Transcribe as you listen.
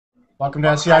Welcome to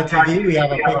SCI TV. We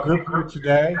have a big group here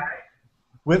today.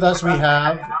 With us we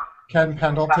have Ken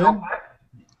Pendleton.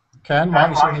 Ken, why don't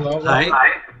you say hello? Hi.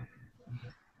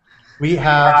 We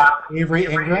have Avery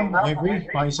Ingram. Avery,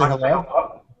 why don't you say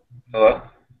hello? Hello.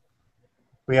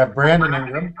 We have Brandon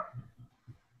Ingram.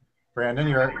 Brandon,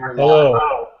 you're hello.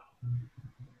 live.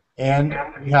 And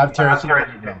we have Terry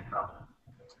Ingram.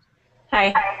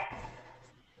 Hi.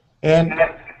 And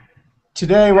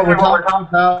today what we're talking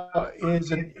about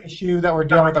is an issue that we're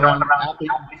dealing with around athlete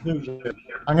inclusion.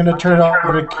 I'm going to turn it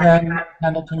over to Ken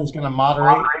Pendleton, who's going to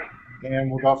moderate,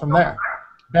 and we'll go from there.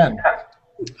 Ken.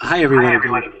 Hi, everyone.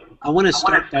 Again. I want to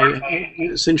start by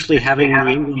essentially having the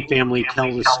Ingram family tell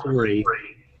the story.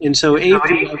 And so,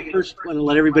 Avery, I first want to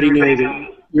let everybody know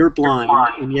that you're blind,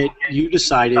 and yet you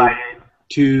decided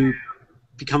to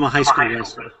become a high school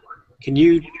wrestler. Can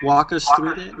you walk us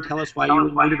through that and tell us why you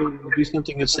were motivated to do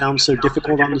something that sounds so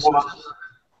difficult on the surface?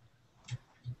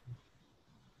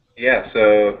 Yeah,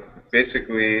 so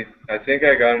basically, I think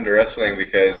I got into wrestling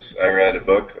because I read a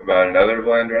book about another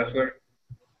blind wrestler,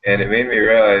 and it made me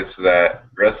realize that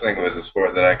wrestling was a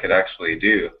sport that I could actually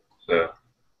do. So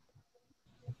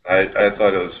I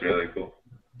thought it was really cool.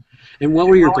 And what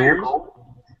were your goals?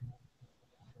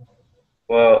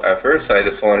 Well, at first I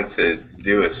just wanted to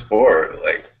do a sport,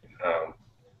 like,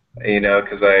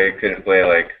 because I couldn't play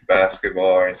like basketball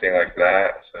or anything like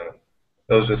that. So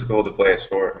it was just cool to play a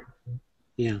sport.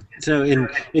 Yeah. So, and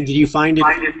did you find it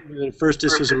at first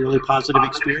this was a really positive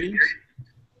experience?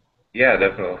 Yeah,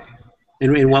 definitely.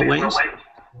 In what ways?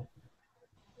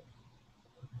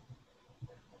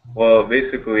 Well,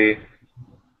 basically,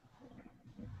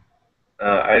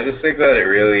 I just think that it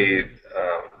really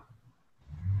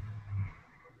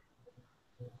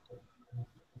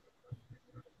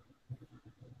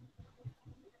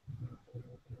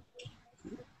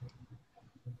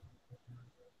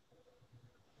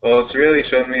well, it's really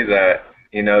shown me that,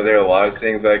 there are a lot of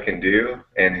things I can do,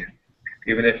 and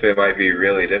even if it might be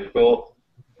really difficult,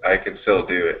 I can still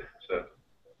do it. So.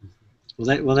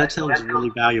 Well, that sounds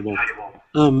really valuable.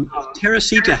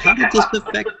 Teresita, how did this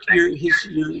affect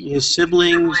his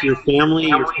siblings, your family,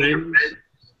 your friends,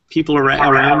 people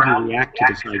around you react to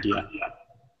this idea?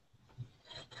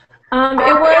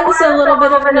 It was a little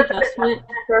bit of an adjustment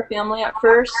for our family at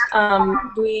first.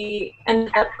 We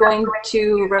ended up going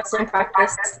to wrestling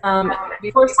practice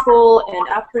before school and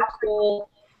after school,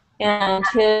 and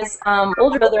his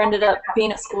older brother ended up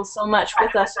being at school so much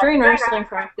with us during wrestling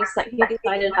practice that he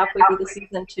decided halfway through the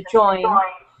season to join,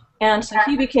 and so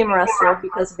he became a wrestler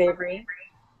because of Avery.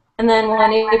 And then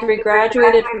when Avery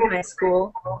graduated from high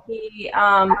school, he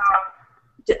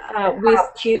was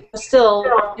still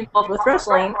involved with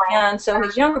wrestling, and so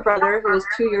his younger brother, who was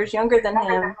 2 years younger than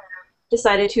him,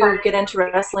 decided to get into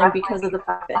wrestling because of the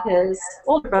fact that his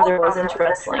older brother was into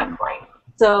wrestling.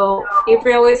 So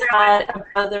Avery always had a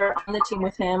brother on the team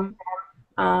with him,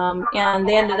 and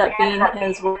they ended up being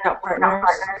his workout partners,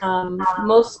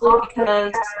 mostly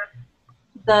because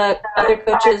the other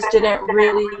coaches didn't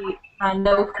really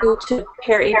know who to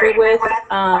pair Avery with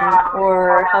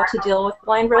or how to deal with a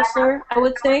blind wrestler, I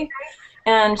would say.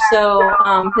 And so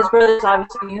his brothers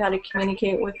obviously knew how to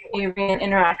communicate with Avery and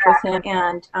interact with him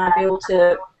and be able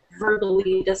to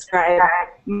verbally describe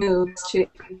moves to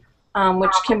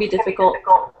which can be difficult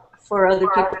for other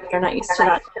people if they're not used to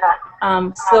that.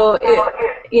 So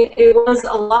it was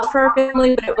a lot for our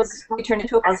family, but we turned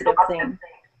into a positive thing.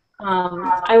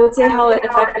 I would say how it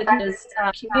affected his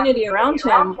community around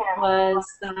him was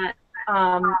that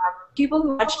people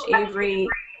who watched Avery,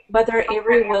 whether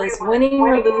Avery was winning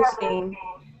or losing,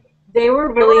 they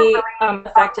were really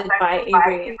affected by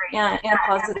Avery in a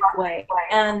positive way.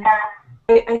 And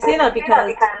I say that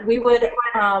because we would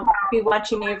be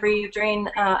watching Avery during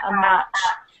a match,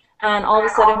 and all of a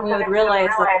sudden we would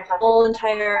realize that the whole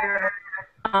entire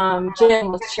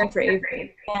gym was cheering for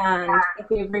Avery, and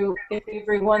if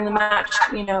Avery won the match,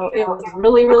 it was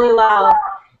really, really loud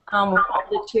with all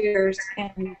the cheers,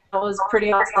 and that was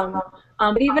pretty awesome.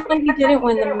 But even when he didn't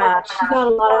win the match, he got a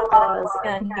lot of applause,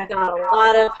 and he got a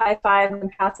lot of high fives and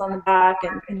pats on the back,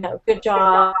 and good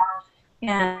job,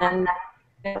 and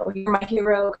you're my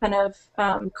hero kind of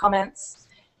comments,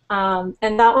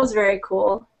 and that was very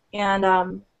cool.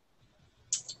 And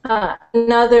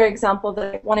another example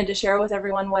that I wanted to share with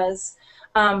everyone was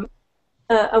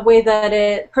a way that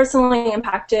it personally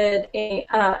impacted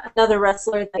another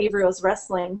wrestler that Avery was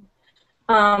wrestling.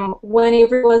 When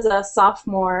Avery was a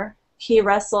sophomore, he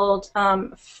wrestled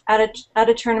at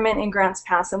a tournament in Grants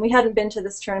Pass, and we hadn't been to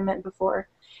this tournament before.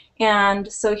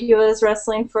 And so he was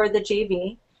wrestling for the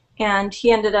JV, and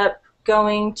he ended up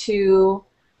going to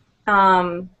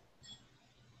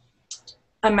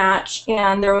a match,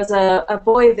 and there was a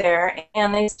boy there,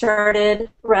 and they started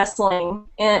wrestling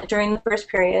during the first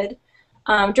period.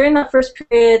 During that first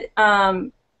period,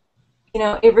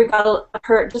 Avery got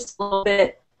hurt just a little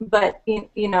bit, but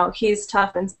he's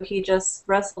tough, and so he just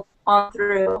wrestled on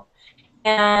through.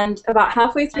 And about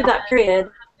halfway through that period,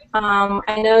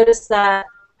 I noticed that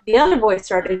the other boy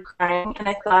started crying, and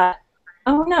I thought,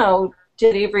 oh no,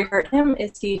 did Avery hurt him?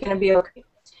 Is he going to be okay?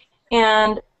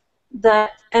 And the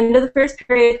end of the first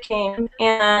period came,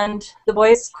 and the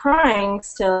boy's crying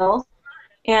still,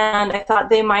 and I thought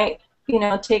they might,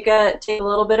 take a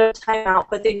little bit of time out,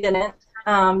 but they didn't.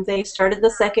 They started the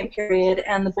second period,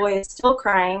 and the boy is still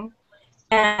crying,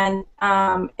 and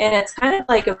it's kind of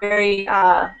like a very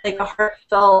like a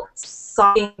heartfelt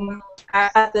sobbing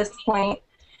at this point.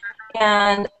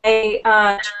 And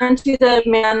I turned to the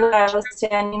man that I was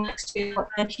standing next to,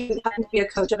 and he happened to be a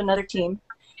coach of another team.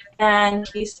 And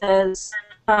he says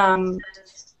to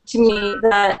me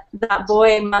that that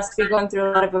boy must be going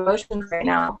through a lot of emotions right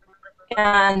now.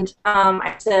 And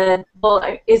I said, well,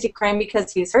 is he crying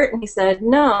because he's hurt? And he said,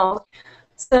 no.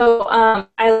 So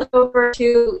I look over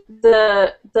to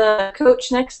the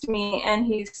coach next to me, and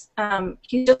he's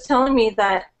just telling me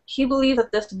that he believes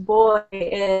that this boy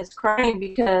is crying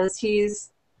because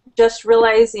he's just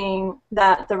realizing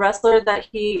that the wrestler that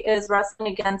he is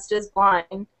wrestling against is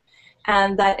blind,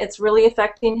 and that it's really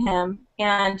affecting him.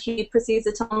 And he proceeds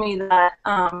to tell me that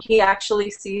he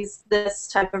actually sees this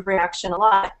type of reaction a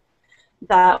lot,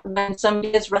 that when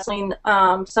somebody is wrestling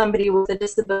somebody with a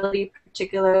disability,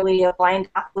 particularly a blind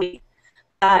athlete,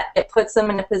 that it puts them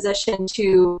in a position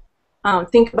to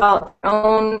think about their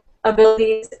own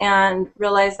abilities and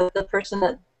realize that the person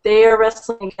that they are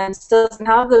wrestling against doesn't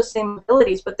have those same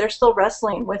abilities, but they're still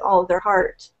wrestling with all of their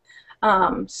heart.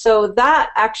 So that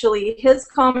actually, his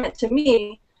comment to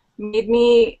me made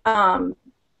me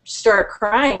start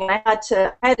crying, and I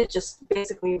had to just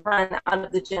basically run out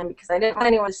of the gym because I didn't want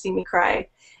anyone to see me cry,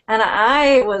 and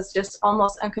I was just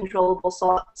almost uncontrollable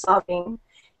sobbing.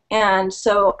 And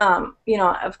so,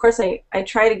 of course, I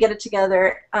try to get it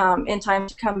together in time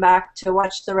to come back to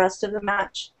watch the rest of the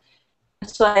match.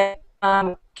 So I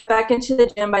get back into the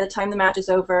gym by the time the match is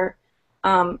over.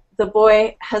 The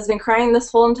boy has been crying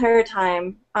this whole entire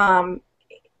time.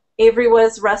 Avery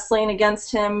was wrestling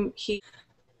against him.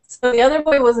 So the other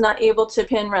boy was not able to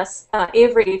pin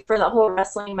Avery for the whole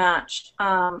wrestling match,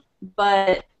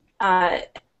 but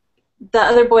the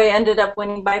other boy ended up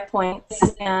winning by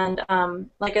points, and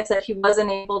like I said, he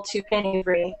wasn't able to pin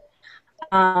Avery.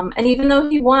 And even though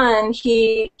he won,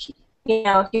 he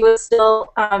was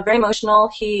still very emotional.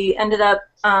 He ended up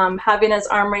having his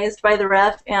arm raised by the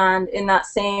ref, and in that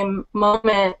same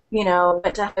moment,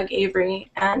 went to hug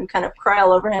Avery and kind of cry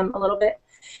all over him a little bit.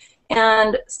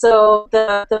 And so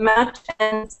the match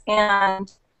ends,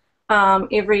 and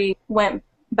Avery went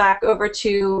back over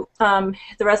to the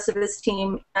rest of his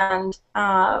team, and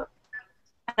I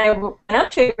went up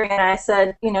to Avery and I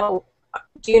said, do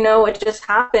you know what just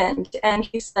happened? And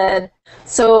he said,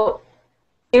 so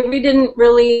Avery didn't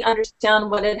really understand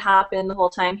what had happened the whole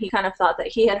time. He kind of thought that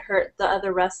he had hurt the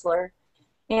other wrestler.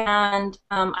 And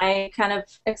I kind of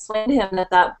explained to him that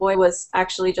that boy was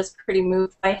actually just pretty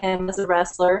moved by him as a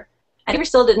wrestler. And Avery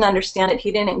still didn't understand it.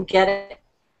 He didn't get it.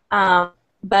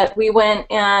 But we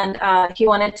went, and he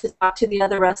wanted to talk to the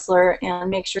other wrestler and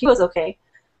make sure he was okay.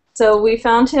 So we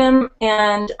found him,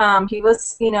 and he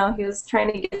was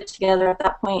trying to get it together at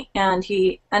that point, and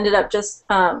he ended up just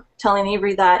telling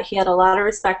Avery that he had a lot of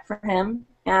respect for him,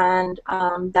 and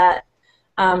that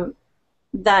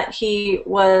he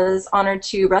was honored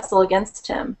to wrestle against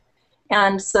him.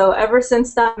 And so ever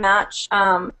since that match,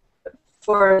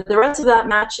 for the rest of that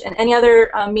match and any other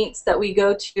meets that we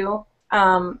go to,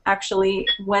 actually,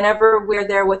 whenever we're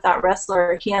there with that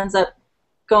wrestler, he ends up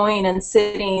going and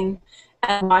sitting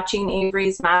and watching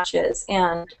Avery's matches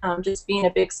and just being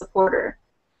a big supporter.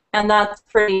 And that's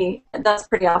pretty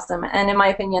awesome. And in my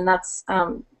opinion, that's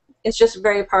it's just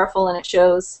very powerful, and it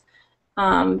shows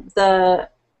the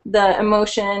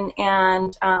emotion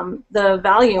and the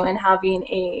value in having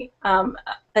a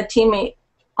teammate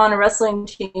on a wrestling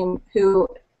team who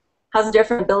has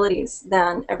different abilities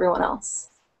than everyone else.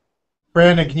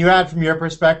 Brandon, can you add from your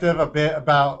perspective a bit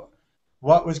about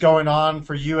what was going on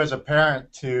for you as a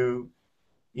parent to,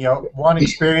 one,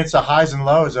 experience the highs and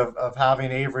lows of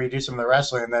having Avery do some of the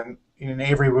wrestling, and then,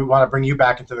 Avery, we want to bring you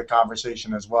back into the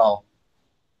conversation as well.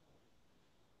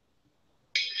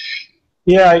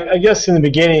 Yeah, I guess in the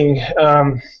beginning,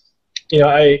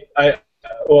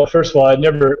 well, first of all, I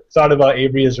never thought about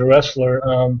Avery as a wrestler.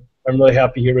 I'm really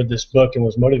happy he read this book and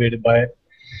was motivated by it.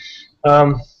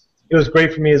 it was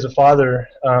great for me as a father,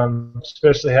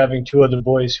 especially having two other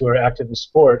boys who are active in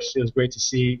sports. It was great to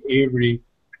see Avery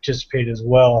participate as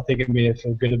well. I think it made him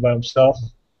feel good about himself,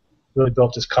 really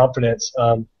built his confidence.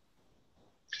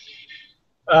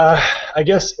 I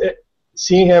guess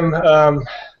seeing him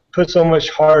put so much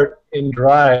heart and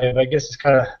drive, I guess it's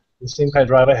kind of the same kind of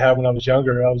drive I had when I was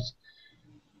younger. I was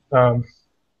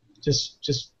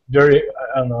just very,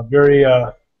 I don't know, very,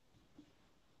 I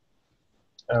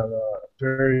don't know,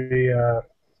 very,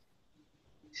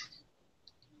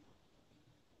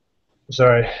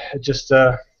 sorry, I was just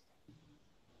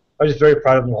very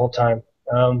proud of him the whole time.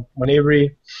 When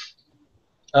Avery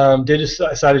did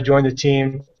decide to join the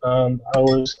team, I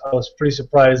was pretty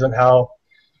surprised on how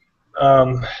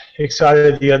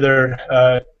excited the other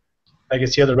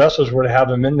wrestlers were to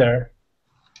have him in there.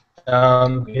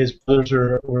 His brothers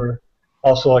were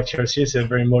also, like Teresa said,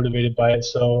 very motivated by it.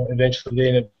 So eventually they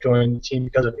ended up joining the team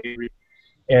because of Avery,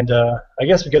 and I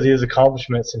guess because of his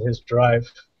accomplishments and his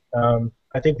drive.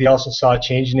 I think they also saw a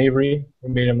change in Avery. It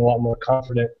made him a lot more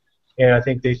confident, and I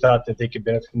think they thought that they could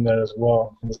benefit from that as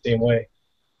well in the same way.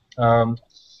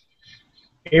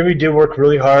 Avery did work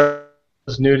really hard. It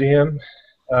was new to him,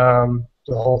 the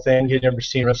whole thing. He had never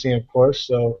seen wrestling, of course,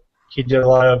 so he did a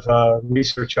lot of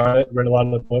research on it, read a lot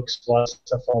of the books, a lot of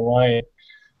stuff online,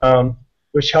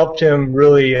 which helped him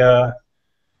really, I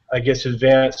guess,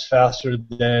 advance faster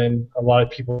than a lot of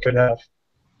people could have.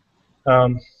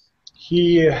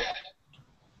 He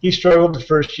struggled the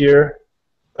first year.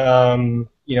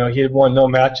 He had won no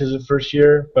matches the first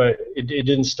year, but it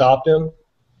didn't stop him.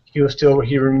 He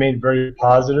remained very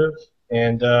positive,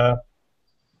 and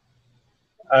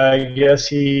I guess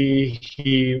he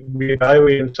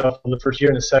reevaluated himself for the first year.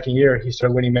 In the second year, he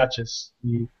started winning matches.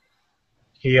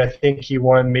 I think he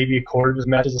won maybe a quarter of his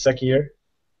matches the second year,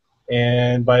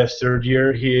 and by his third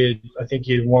year, I think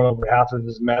he had won over half of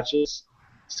his matches.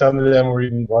 Some of them were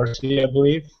even varsity, I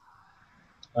believe.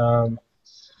 And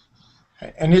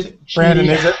Brandon,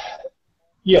 is it?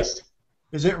 Yes.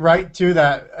 Is it right too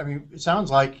that, I mean, it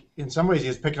sounds like in some ways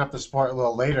he's picking up the sport a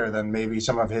little later than maybe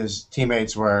some of his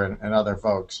teammates were and other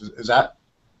folks. Is that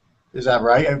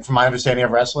right? From my understanding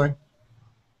of wrestling.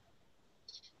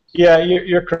 Yeah,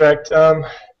 you're correct.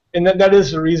 And that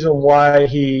is the reason why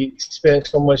he spent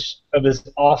so much of his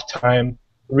off time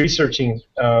researching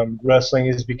wrestling,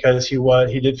 is because he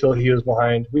did feel he was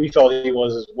behind. We felt he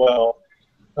was as well.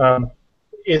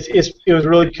 It was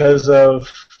really because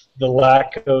of the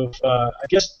lack of,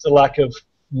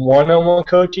 one-on-one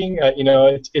coaching.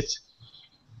 It's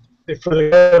for the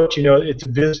coach.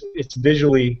 It's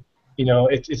visually,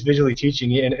 it's visually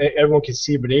teaching, and everyone can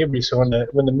see. But Avery, so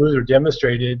when the moves are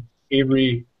demonstrated,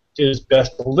 Avery did his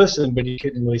best to listen, but he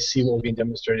couldn't really see what was being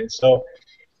demonstrated. So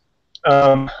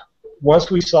once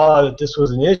we saw that this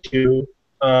was an issue,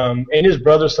 and his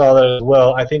brother saw that as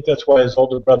well, I think that's why his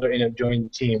older brother ended up joining the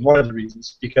team. One of the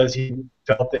reasons, because he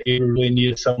felt that Avery really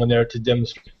needed someone there to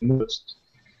demonstrate the moves.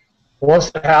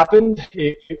 Once that happened,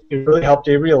 it really helped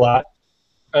Avery a lot.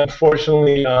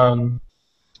 Unfortunately,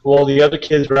 while the other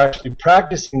kids were actually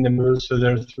practicing the moves for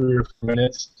their 3 or 4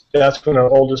 minutes, that's when our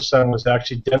oldest son was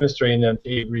actually demonstrating them to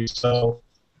Avery. So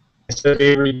instead of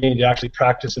Avery getting to actually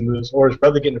practice the moves, or his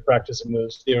brother getting to practice the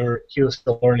moves, he was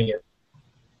still learning it.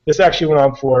 This actually went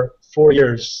on for 4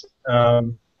 years.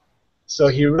 So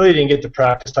he really didn't get the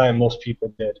practice time most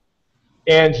people did.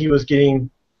 And he was getting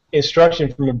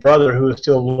instruction from a brother who was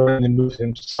still learning the moves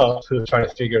himself, who was trying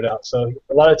to figure it out. So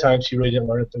a lot of times he really didn't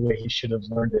learn it the way he should have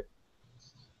learned it.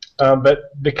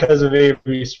 But because of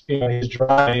Avery's, his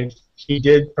drive, he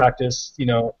did practice,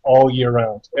 all year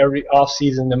round. Every off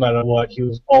season, no matter what, he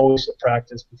was always at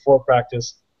practice. Before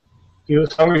practice, he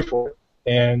was hungry for it,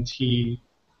 and he,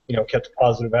 kept a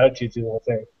positive attitude through the whole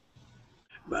thing.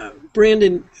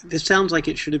 Brandon, this sounds like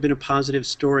it should have been a positive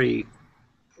story.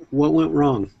 What went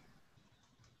wrong?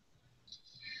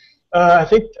 I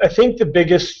think the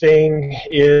biggest thing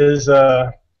is,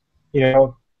 the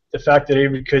fact that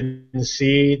Avery couldn't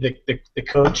see the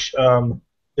coach.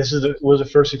 This was the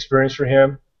first experience for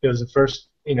him. It was the first,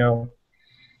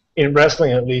 in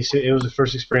wrestling at least, it was the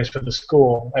first experience for the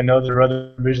school. I know there are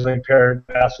other visually impaired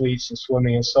athletes in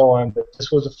swimming and so on, but this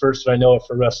was the first that I know of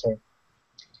for wrestling.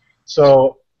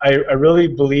 So I really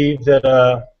believe that,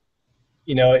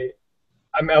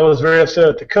 I was very upset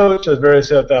at the coach. I was very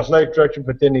upset at the athletic director,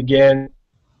 but then again,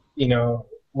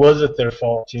 was it their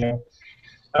fault?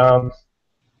 I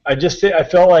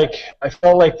felt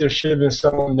like there should have been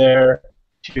someone there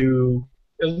to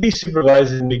at least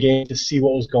supervise in the game, to see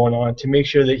what was going on, to make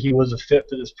sure that he was a fit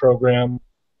for this program.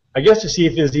 I guess to see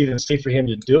if it was even safe for him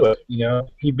to do it.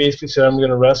 He basically said, "I'm going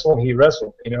to wrestle," and he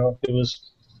wrestled.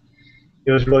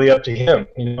 it was really up to him,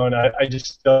 you know. And I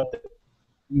just felt that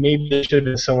maybe there should have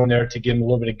been someone there to give him a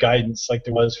little bit of guidance, like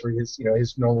there was for his, you know,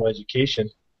 his normal education.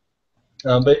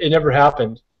 But it never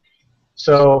happened.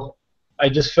 So I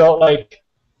just felt like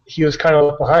he was kind of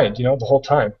left behind, you know, the whole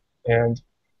time. And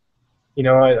you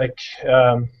know,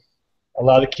 a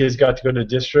lot of the kids got to go to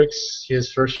districts.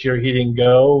 His first year, he didn't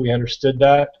go. We understood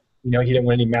that. You know, he didn't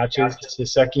win any matches.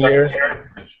 His second year,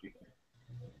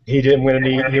 he didn't win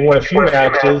any. He won a few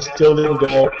matches, still didn't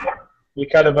go. We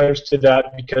kind of understood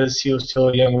that because he was still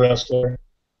a young wrestler.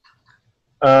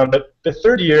 But the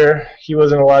third year, he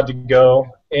wasn't allowed to go,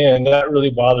 and that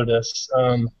really bothered us.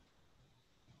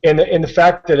 And the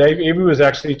fact that Avery was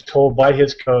actually told by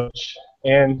his coach,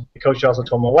 and the coach also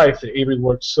told my wife, that Avery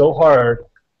worked so hard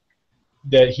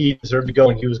that he deserved to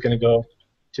go, and he was going to go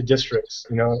to districts.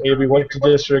 You know, Avery went to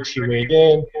districts. He weighed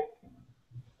in.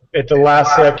 At the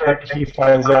last second, he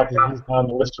finds out that he's on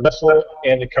the list to wrestle,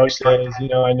 and the coach says, you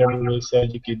know, I never really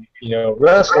said you could, you know,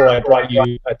 wrestle. I thought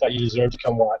you deserved to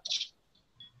come watch.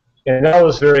 And that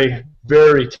was very,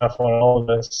 very tough on all of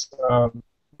us.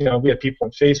 You know, we had people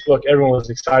on Facebook. Everyone was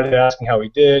excited, asking how he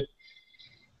did.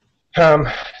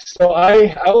 So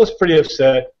I was pretty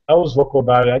upset. I was vocal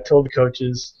about it. I told the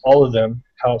coaches, all of them,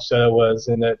 how upset I was,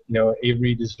 and that, you know,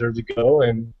 Avery deserved to go.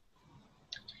 And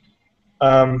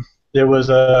there was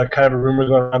a kind of a rumor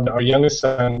going around that our youngest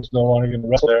son was no longer going to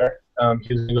wrestle there.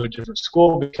 He was going to go to a different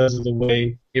school because of the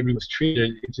way Avery was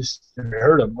treated. It just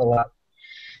hurt him a lot.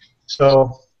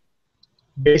 So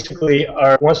basically,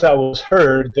 once that was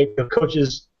heard, the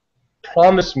coaches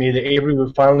promised me that Avery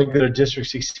would finally go to District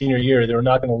 6 senior year. They were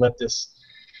not going to let this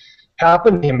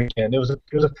happen to him again. It was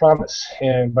a promise.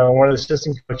 And by one of the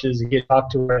assistant coaches, he had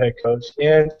talked to our head coach,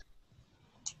 and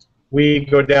we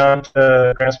go down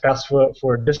to Grants Pass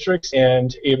for districts,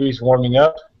 and Avery's warming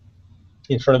up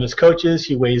in front of his coaches.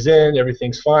 He weighs in.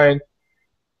 Everything's fine.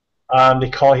 They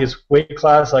call his weight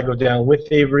class. I go down with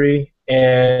Avery,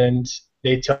 and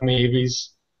they tell me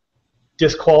Avery's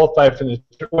disqualified from the.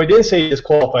 Well, they didn't say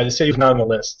disqualified. They said he was not on the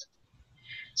list.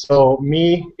 So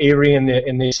me, Avery, and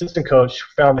the assistant coach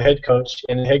found the head coach,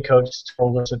 and the head coach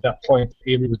told us at that point that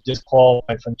Avery was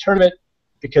disqualified from the tournament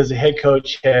because the head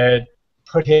coach had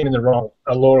put him in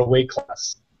a lower weight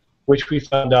class, which we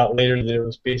found out later that it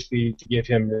was basically to give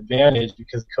him an advantage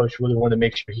because the coach really wanted to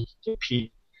make sure he could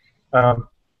compete.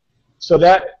 So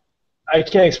that, I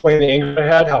can't explain the anger I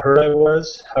had, how hurt I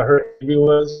was, how hurt Avery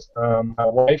was, my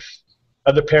wife,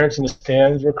 other parents in the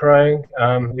stands were crying.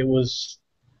 It was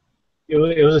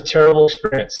a terrible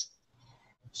experience.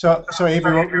 So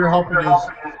Avery, what we were hoping is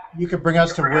you could bring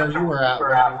us to where you were at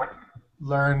when you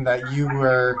learned that you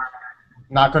were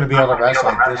not going to be able to wrestle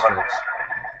at districts.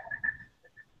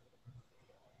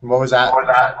 What was that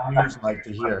news like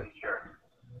to hear?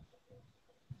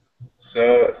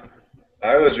 So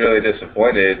I was really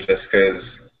disappointed just because,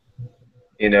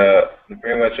 you know,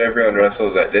 pretty much everyone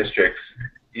wrestles at districts,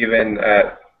 even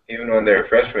when they're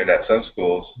freshmen at some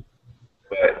schools.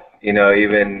 But, you know,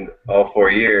 even all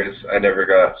 4 years, I never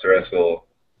got to wrestle.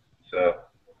 So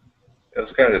it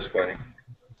was kind of disappointing.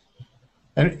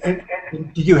 And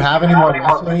did you have any more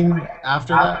wrestling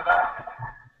after that?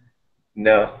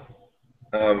 No.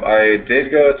 I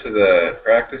did go to the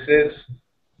practices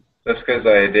just because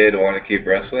I did want to keep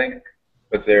wrestling,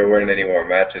 but there weren't any more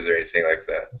matches or anything like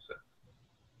that. So.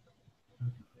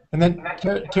 And then,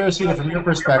 Teresita, from your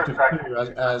perspective, too,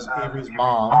 as Avery's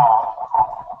mom,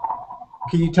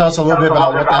 can you tell us a little bit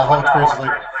about what that whole experience is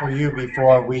like for you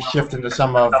before we shift into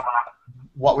some of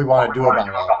what we want to do about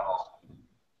it?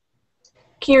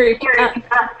 Can you repeat that?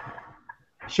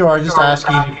 Sure, just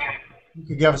asking if you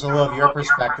could give us a little of your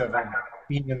perspective of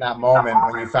being in that moment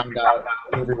when you found out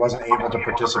Avery wasn't able to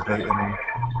participate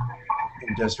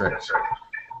in districts.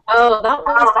 Oh, that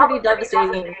was pretty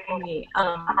devastating for me.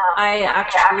 I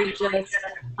actually just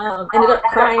ended up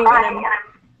crying, and I'm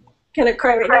kind of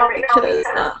crying right now because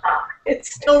it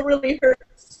still really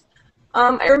hurts.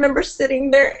 I remember sitting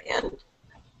there and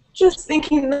just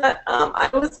thinking that I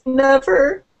was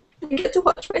never going to get to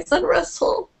watch my son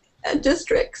wrestle at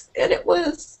districts, and it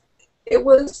was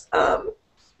a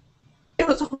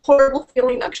horrible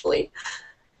feeling, actually.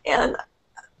 And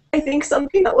I think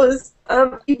something that was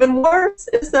even worse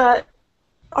is that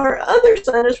our other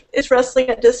son is wrestling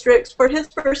at districts for his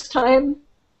first time,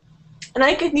 and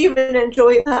I couldn't even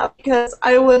enjoy that because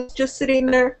I was just sitting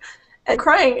there and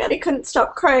crying, and I couldn't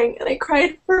stop crying, and I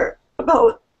cried for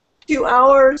about 2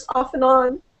 hours off and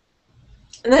on.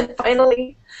 And then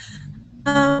finally,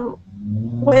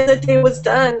 when the day was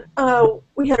done,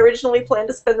 we had originally planned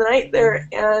to spend the night there,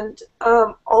 and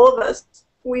all of us,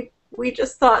 we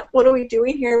just thought, what are we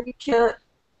doing here?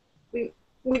 We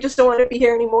we just don't want to be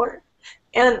here anymore.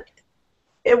 And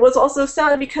it was also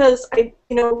sad because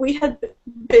we had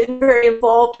been very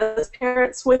involved as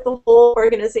parents with the whole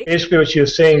organization. Basically, what she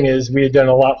was saying is we had done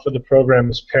a lot for the program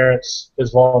as parents,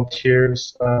 as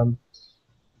volunteers.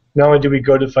 Not only did we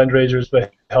go to fundraisers,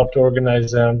 but helped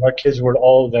organize them. Our kids were at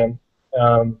all of them.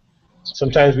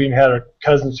 Sometimes we even had our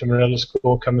cousins from another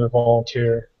school come and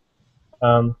volunteer.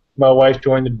 My wife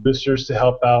joined the boosters to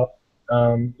help out.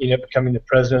 Ended up becoming the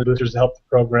president of the boosters to help the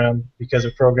program because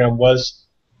the program was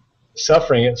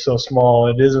suffering. It's so small.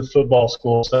 It is a football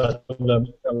school, so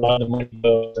a lot of the money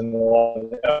goes and a lot of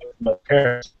the effort from my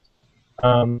parents.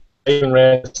 I even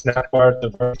ran a snack bar at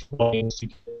the football games to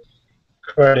get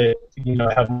credit,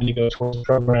 have money go towards the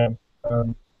program.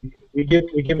 We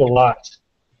give a lot.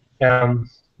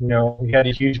 We had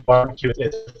a huge barbecue at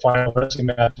the final wrestling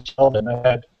match in Sheldon. I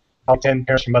had about 10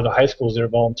 parents from other high schools that are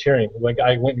volunteering. Like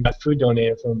I went and got food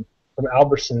donated from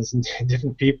Albertsons and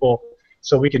different people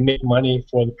so we could make money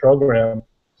for the program.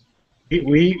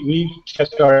 We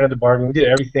kept our end of the bargain. We did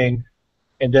everything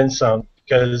and then some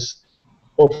because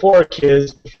for our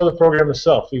kids, for the program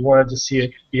itself, we wanted to see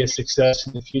it be a success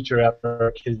in the future after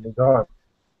our kids are gone.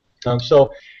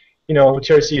 What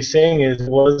Chelsea is saying is it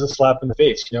was a slap in the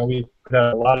face. We put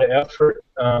out a lot of effort,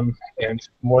 and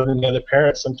more than the other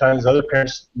parents. Sometimes other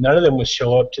parents, none of them would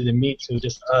show up to the meets. It was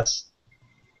just us.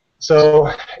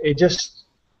 So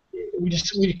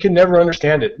we could never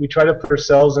understand it. We try to put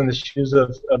ourselves in the shoes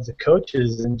of the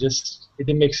coaches, and just it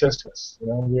didn't make sense to us.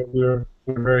 We were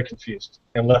very confused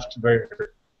and left very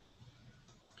hurt.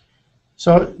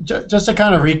 So just to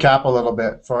kind of recap a little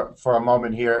bit for a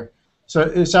moment here. So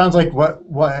it sounds like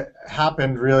what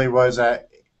happened really was that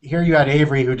here you had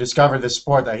Avery who discovered this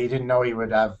sport that he didn't know he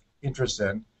would have interest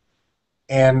in,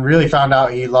 and really found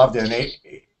out he loved it,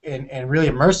 and really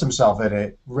immersed himself in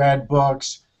it, read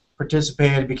books,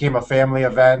 participated, became a family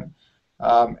event,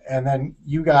 and then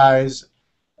you guys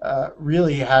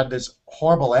really had this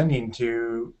horrible ending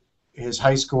to his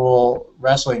high school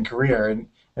wrestling career,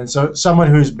 and so someone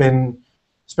who's been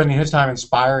spending his time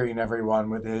inspiring everyone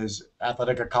with his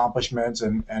athletic accomplishments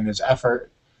and his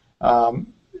effort,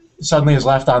 suddenly is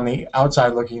left on the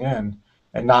outside looking in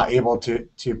and not able to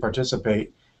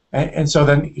participate. And so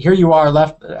then here you are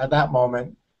left at that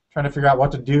moment trying to figure out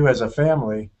what to do as a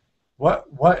family.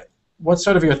 What's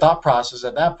sort of your thought process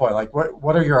at that point? Like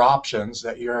what are your options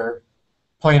that you're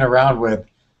playing around with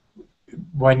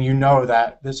when you know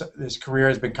that this career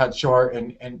has been cut short?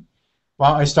 And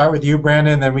well, I start with you,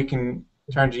 Brandon, then we can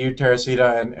turn to you,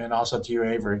 Teresita, and also to you,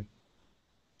 Avery.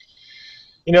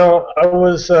 We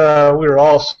were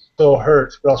all so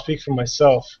hurt, but I'll speak for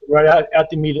myself. Right at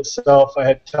the meet itself, I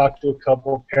had talked to a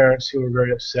couple of parents who were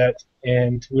very upset,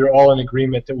 and we were all in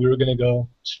agreement that we were going to go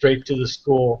straight to the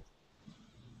school.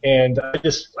 And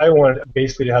I wanted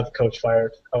basically to have the coach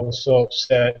fired. I was so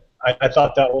upset. I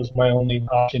thought that was my only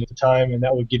option at the time, and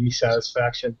that would give me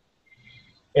satisfaction.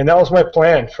 And that was my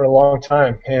plan for a long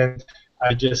time, and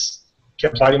I just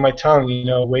kept biting my tongue,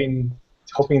 waiting,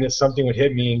 hoping that something would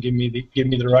hit me and give me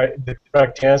the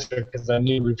correct answer, because I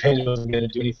knew revenge wasn't going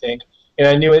to do anything. And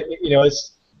I knew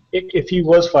if he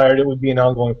was fired, it would be an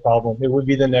ongoing problem. It would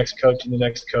be the next coach and the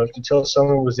next coach until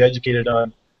someone was educated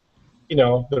on,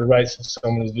 the rights of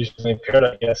someone who's visually impaired,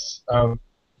 I guess.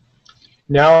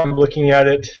 Now I'm looking at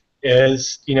it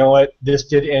as, this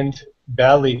did end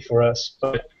badly for us,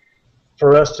 but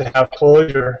for us to have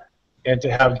closure and to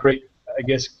have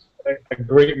a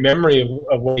great memory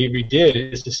of what Avery did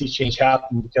is to see change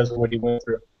happen because of what he went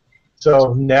through.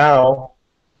 So now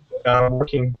I'm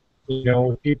working,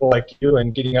 with people like you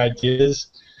and getting ideas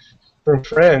from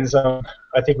friends.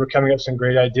 I think we're coming up with some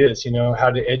great ideas, how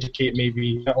to educate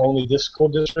maybe not only this school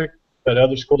district, but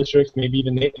other school districts, maybe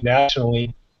even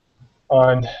nationally,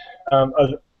 on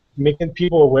making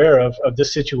people aware of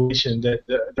this situation, that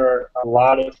there are a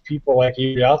lot of people like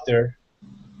Avery out there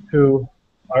who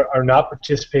are not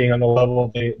participating on the level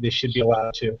they should be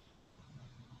allowed to.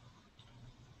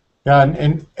 Yeah,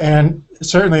 and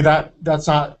certainly that's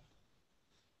not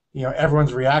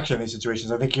everyone's reaction in these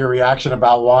situations. I think your reaction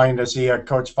about wanting to see a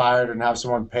coach fired and have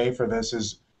someone pay for this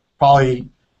is probably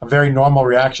a very normal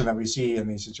reaction that we see in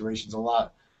these situations a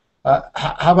lot.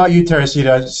 How about you,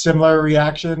 Teresita? Similar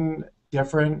reaction,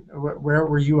 different? Where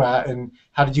were you at, and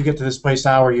how did you get to this place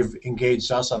now where you've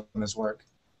engaged us on this work?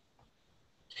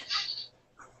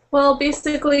 Well,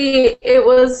 basically, it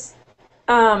was.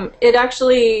 It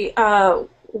actually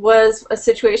was a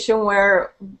situation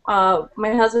where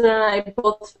my husband and I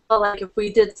both felt like if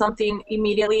we did something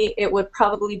immediately, it would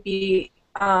probably be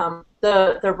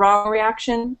the wrong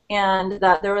reaction, and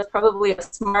that there was probably a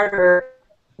smarter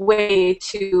way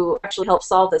to actually help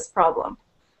solve this problem.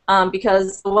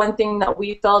 because the one thing that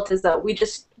we felt is that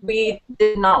we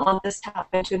did not want this to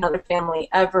happen to another family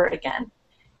ever again.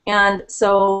 And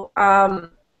so,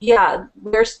 yeah,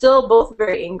 we're still both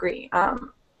very angry.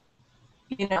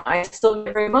 You know, I still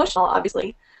get very emotional,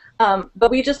 obviously. But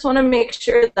we just want to make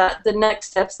sure that the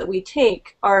next steps that we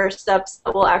take are steps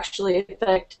that will actually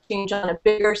affect change on a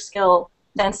bigger scale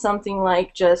than something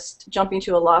like just jumping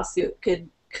to a lawsuit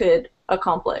could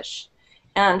accomplish.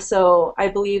 And so I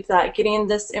believe that getting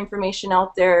this information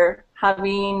out there,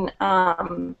 having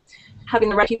the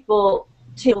right people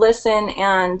to listen,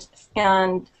 and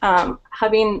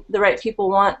having the right people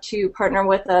want to partner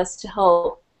with us to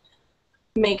help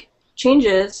make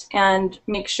changes and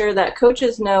make sure that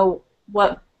coaches know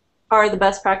what are the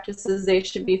best practices they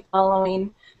should be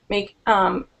following, make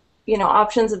you know,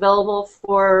 options available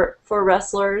for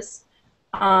wrestlers,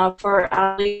 for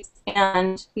athletes,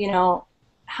 and you know,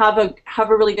 have a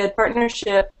really good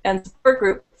partnership and support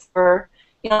group for,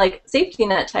 you know, like safety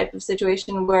net type of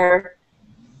situation where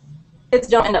kids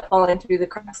don't end up falling through the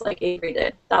cracks like Avery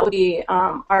did. That would be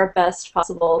our best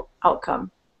possible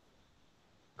outcome.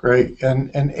 Great.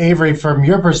 And Avery, from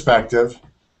your perspective,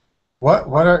 what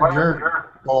are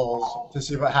your goals to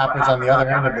see what happens on the other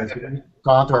end of this? You've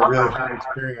gone through a really hard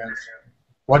experience.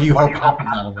 What do you hope happens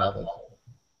out of all this?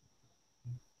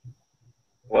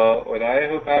 Well, what I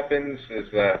hope happens is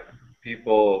that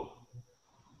people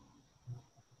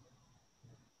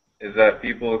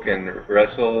can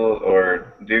wrestle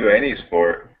or do any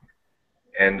sport,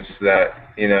 and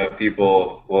that, you know,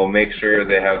 people will make sure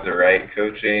they have the right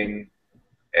coaching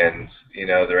and, you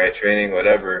know, the right training,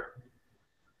 whatever.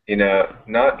 You know,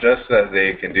 not just that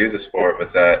they can do the sport,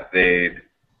 but that they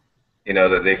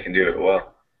can do it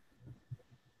well.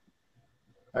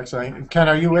 Excellent. Ken,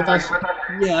 are you with us?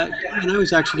 Yeah, and I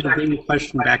was actually going to bring the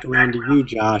question back around to you,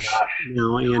 Josh,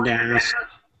 now, and ask,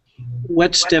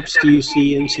 what steps do you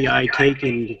see NCI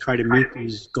taking to try to meet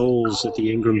these goals that the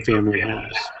Ingram family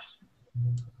has?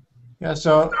 Yeah,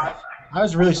 so I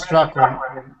was really struck when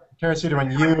Teresita, when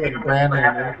you and Brandon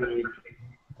and Avery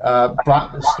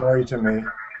brought this story to me.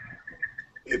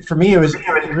 For me,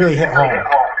 it really hit home.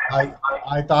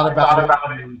 I thought about it,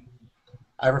 and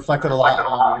I reflected a lot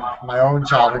on my own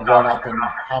childhood growing up and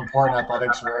how important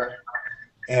athletics were,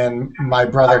 and my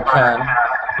brother Ken,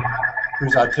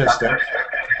 who's autistic.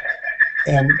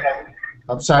 And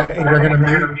I'm sorry, we're going to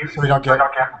mute so we don't get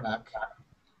back.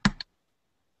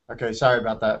 Okay, sorry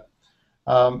about that.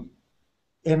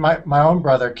 In my own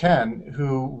brother Ken,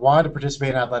 who wanted to participate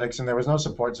in athletics, and there was no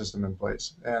support system in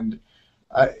place, and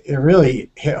it really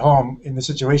hit home in the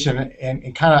situation, and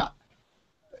it kind of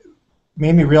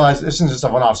made me realize this isn't just a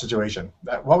one-off situation.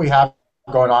 That what we have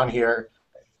going on here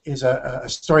is a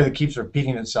story that keeps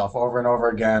repeating itself over and over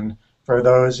again for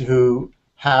those who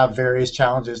have various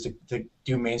challenges to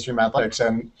do mainstream athletics.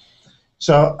 And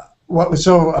so what was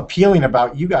so appealing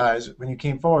about you guys when you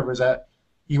came forward was that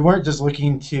you weren't just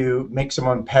looking to make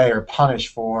someone pay or punish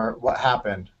for what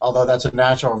happened, although that's a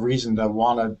natural reason to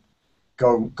want to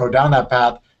go down that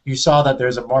path. You saw that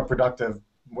there's a more productive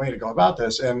way to go about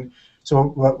this. And so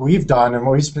what we've done and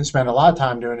what we've spent a lot of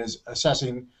time doing is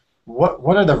assessing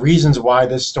what are the reasons why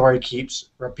this story keeps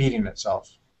repeating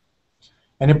itself.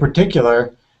 And in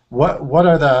particular, what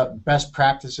are the best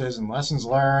practices and lessons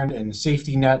learned and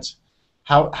safety nets?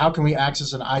 How can we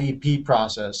access an IEP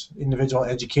process, individual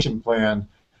education plan?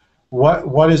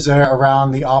 What is there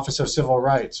around the Office of Civil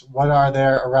Rights? What are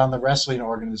there around the wrestling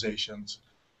organizations?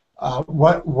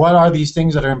 What are these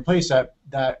things that are in place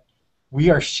that we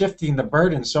are shifting the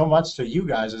burden so much to you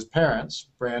guys as parents,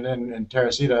 Brandon and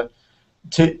Teresita,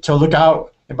 to look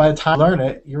out, and by the time you learn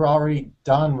it, you're already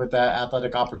done with that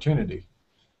athletic opportunity.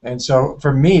 And so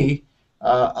for me,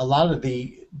 a lot of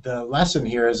the lesson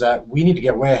here is that we need to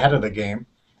get way ahead of the game,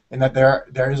 and that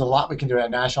there is a lot we can do at a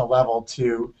national level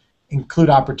to include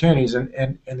opportunities.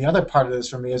 And the other part of this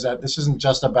for me is that this isn't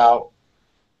just about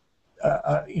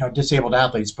disabled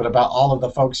athletes, but about all of the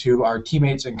folks who are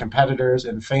teammates and competitors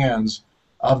and fans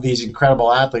of these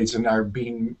incredible athletes and are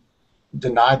being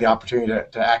denied the opportunity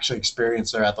to actually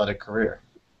experience their athletic career.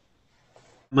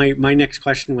 My next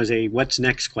question was a what's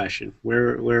next question.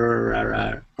 Where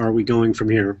are we going from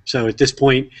here? So at this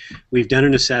point, we've done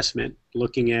an assessment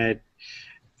looking at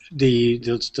the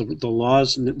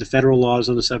laws, the federal laws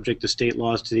on the subject, the state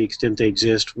laws to the extent they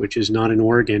exist, which is not in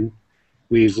Oregon.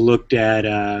 We've looked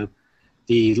at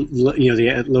the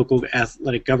local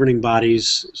athletic governing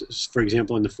bodies, for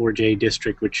example, in the 4J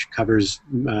district, which covers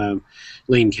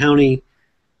Lane County.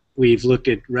 We've looked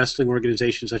at wrestling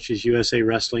organizations such as USA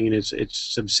Wrestling and its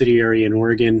subsidiary in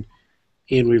Oregon,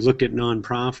 and we've looked at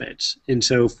nonprofits. And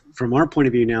so from our point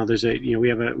of view now, there's we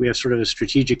have sort of a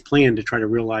strategic plan to try to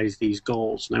realize these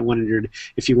goals. And I wondered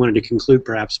if you wanted to conclude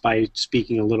perhaps by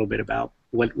speaking a little bit about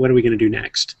what are we going to do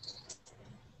next?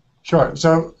 Sure.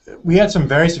 So we had some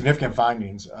very significant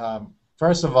findings.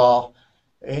 First of all,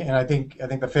 and I think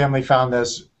the family found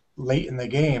this late in the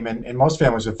game, and most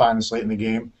families would find this late in the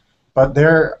game, but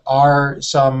there are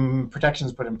some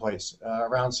protections put in place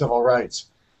around civil rights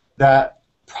that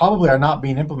probably are not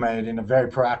being implemented in a very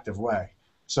proactive way.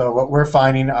 So what we're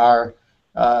finding are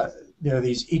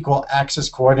these equal access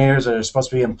coordinators that are supposed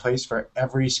to be in place for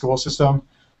every school system.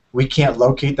 We can't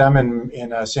locate them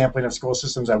in a sampling of school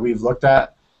systems that we've looked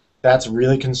at. That's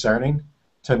really concerning,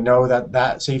 to know that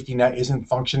that safety net isn't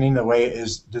functioning the way it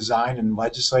is designed and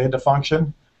legislated to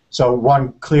function. So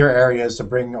one clear area is to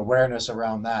bring awareness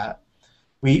around that.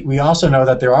 We also know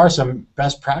that there are some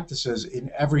best practices in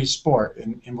every sport,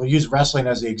 and we'll use wrestling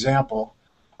as the example,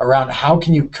 around how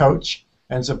can you coach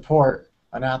and support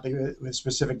an athlete with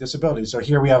specific disabilities. So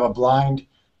here we have a blind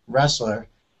wrestler,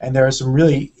 and there are some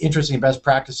really interesting best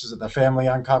practices that the family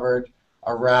uncovered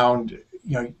around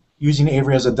using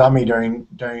Avery as a dummy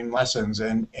during lessons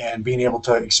and being able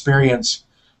to experience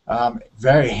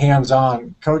very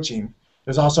hands-on coaching.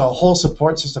 There's also a whole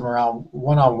support system around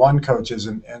one-on-one coaches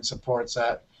and supports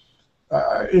that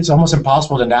it's almost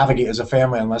impossible to navigate as a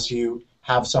family unless you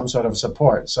have some sort of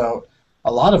support. So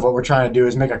a lot of what we're trying to do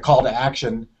is make a call to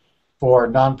action for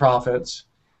nonprofits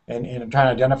and trying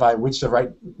to identify which the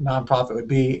right nonprofit would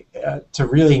be to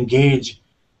really engage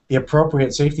the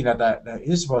appropriate safety net that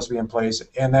is supposed to be in place,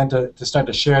 and then to start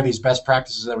to share these best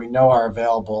practices that we know are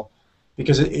available,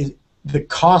 because the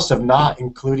cost of not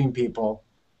including people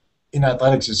in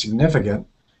athletics is significant,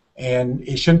 and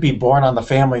it shouldn't be borne on the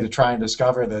family to try and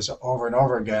discover this over and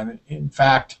over again. In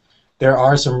fact, there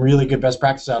are some really good best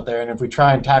practices out there, and if we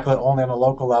try and tackle it only on a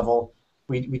local level,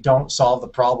 we don't solve the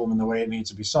problem in the way it needs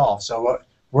to be solved. So what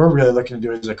we're really looking to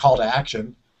do is a call to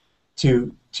action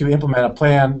to implement a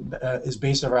plan that is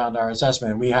based around our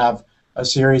assessment. We have a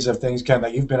series of things, Ken,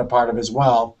 that you've been a part of as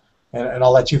well, and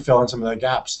I'll let you fill in some of the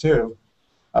gaps too,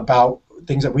 about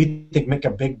things that we think make a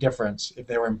big difference if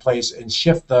they were in place, and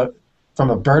shift from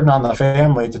a burden on the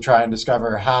family to try and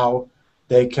discover how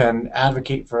they can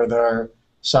advocate for their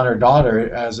son or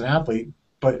daughter as an athlete,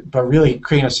 but really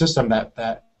create a system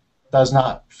that does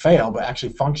not fail but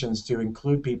actually functions to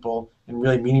include people in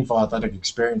really meaningful athletic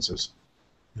experiences.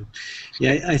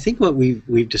 Yeah, I think what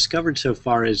we've discovered so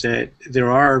far is that there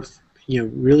are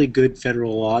really good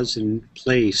federal laws in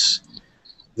place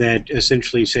that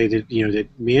essentially say that that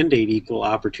mandate equal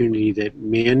opportunity, that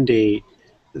mandate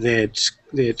that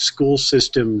school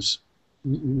systems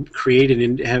create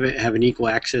and have an equal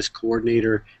access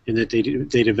coordinator, and that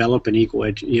they develop an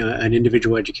an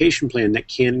individual education plan that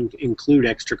can include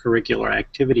extracurricular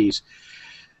activities.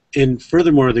 And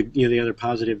furthermore, the other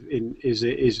positive is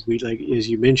as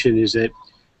you mentioned, is that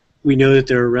we know that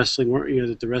there are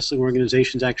that the wrestling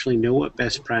organizations actually know what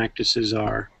best practices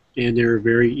are, and they're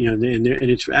very and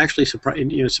it's actually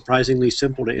surprisingly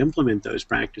simple to implement those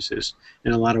practices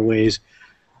in a lot of ways.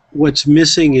 What's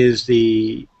missing is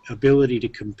the ability to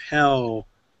compel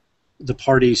the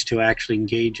parties to actually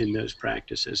engage in those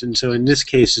practices, and so in this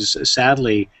case,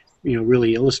 sadly,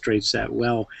 really illustrates that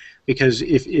well. Because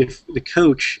if the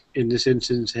coach in this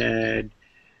instance had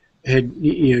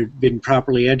been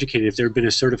properly educated, if there had been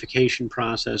a certification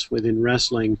process within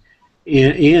wrestling,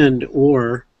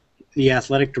 or the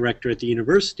athletic director at the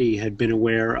university had been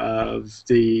aware of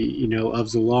the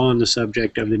law on the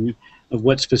subject of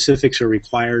what specifics are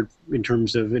required in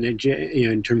terms of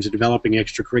in terms of developing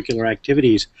extracurricular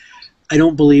activities, I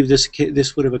don't believe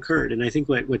this would have occurred. And I think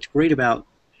what's great about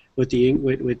what the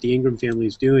Ingram family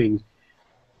is doing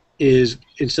is,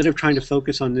 instead of trying to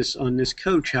focus on this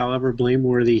coach, however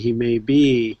blameworthy he may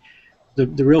be, the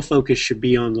real focus should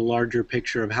be on the larger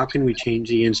picture of how can we change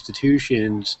the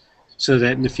institutions so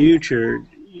that in the future,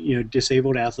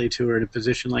 disabled athletes who are in a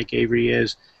position like Avery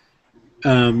is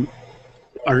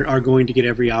are going to get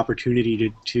every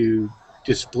opportunity to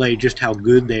display just how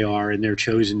good they are in their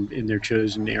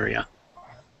chosen area.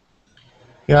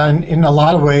 Yeah, and in a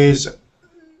lot of ways,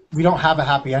 we don't have a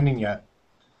happy ending yet.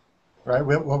 Right.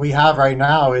 What we have right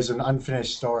now is an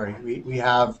unfinished story. We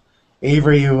have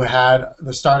Avery, who had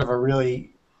the start of a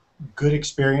really good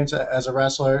experience as a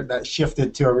wrestler that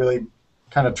shifted to a really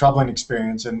kind of troubling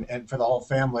experience, and for the whole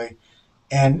family.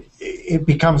 And it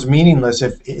becomes meaningless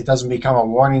if it doesn't become a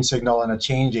warning signal and a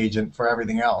change agent for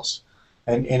everything else.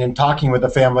 And in talking with the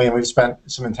family, and we've spent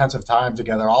some intensive time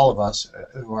together, all of us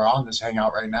who are on this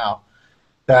hangout right now,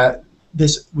 that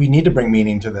we need to bring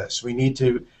meaning to this. We need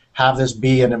to have this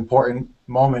be an important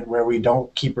moment where we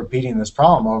don't keep repeating this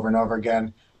problem over and over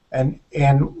again. And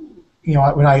you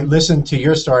know, when I listened to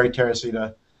your story,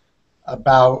 Teresita,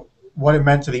 about what it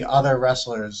meant to the other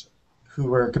wrestlers who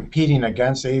were competing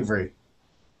against Avery,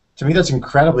 to me that's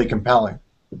incredibly compelling.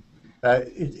 That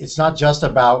it's not just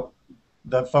about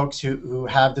the folks who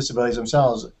have disabilities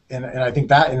themselves, and I think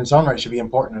that in its own right should be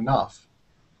important enough,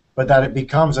 but that it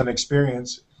becomes an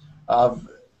experience of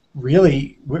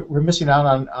really, we're missing out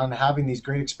on having these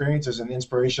great experiences and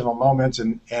inspirational moments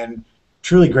and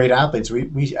truly great athletes.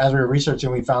 We as we were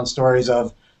researching, we found stories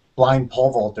of blind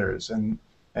pole vaulters and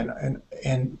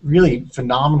really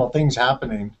phenomenal things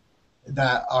happening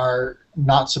that are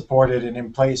not supported and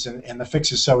in place, and the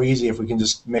fix is so easy if we can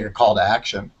just make a call to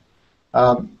action.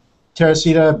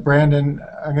 Teresita, Brandon,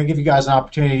 I'm going to give you guys an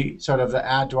opportunity sort of to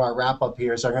add to our wrap-up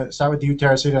here. So I'm going to start with you,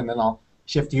 Teresita, and then I'll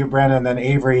shift to you, Brandon, and then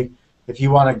Avery, if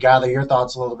you want to gather your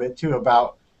thoughts a little bit, too,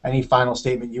 about any final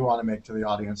statement you want to make to the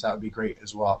audience, that would be great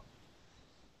as well.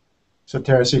 So,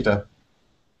 Teresita.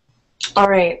 All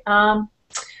right.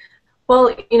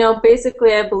 Well, you know,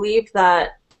 basically I believe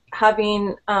that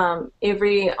having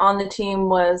Avery on the team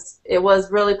was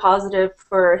really positive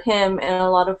for him in a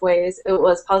lot of ways. It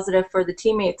was positive for the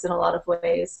teammates in a lot of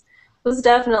ways. It was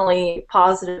definitely a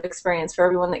positive experience for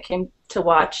everyone that came to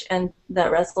watch and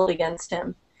that wrestled against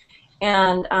him.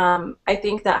 And I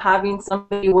think that having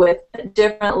somebody with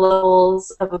different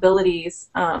levels of abilities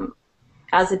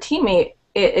as a teammate,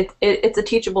 it's a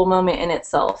teachable moment in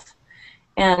itself.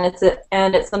 And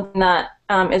it's something that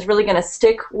is really going to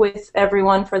stick with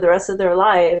everyone for the rest of their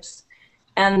lives,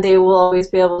 and they will always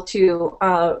be able to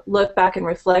look back and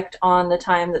reflect on the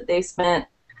time that they spent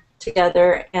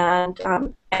together and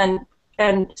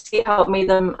see how it made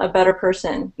them a better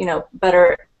person, you know,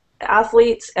 better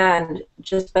athletes and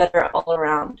just better all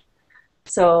around.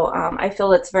 So I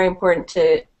feel it's very important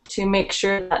to make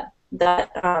sure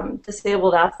that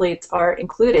disabled athletes are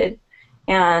included,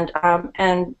 and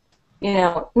you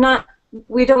know,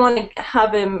 we don't want to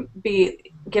have him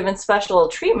be given special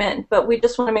treatment, but we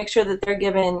just want to make sure that they're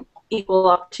given equal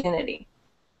opportunity.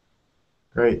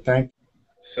 Great, thank you.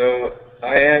 So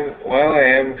while I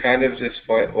am kind of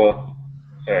disappointed, well,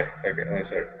 sorry, okay, let me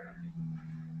start.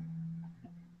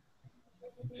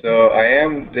 So I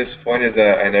am disappointed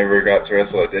that I never got to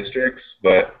wrestle at districts,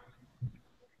 but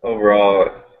overall,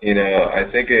 you know, I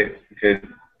think it could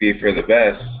be for the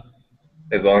best,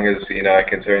 as long as, you know, I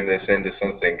can turn this into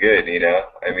something good, you know?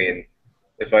 I mean,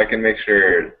 if I can make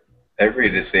sure every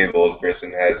disabled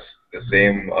person has the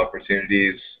same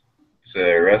opportunities to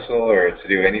wrestle or to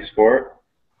do any sport,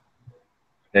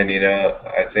 then, you know,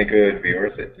 I think it would be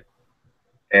worth it.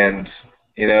 And,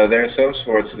 you know, there are some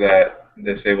sports that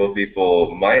disabled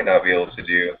people might not be able to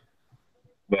do,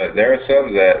 but there are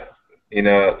some that, you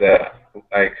know, that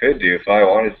I could do if I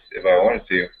wanted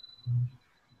to,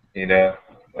 you know,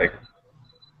 like,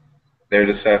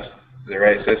 the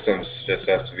right systems just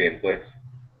have to be in place.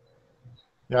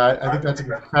 Yeah, I think that's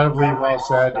incredibly well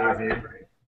said, Avery.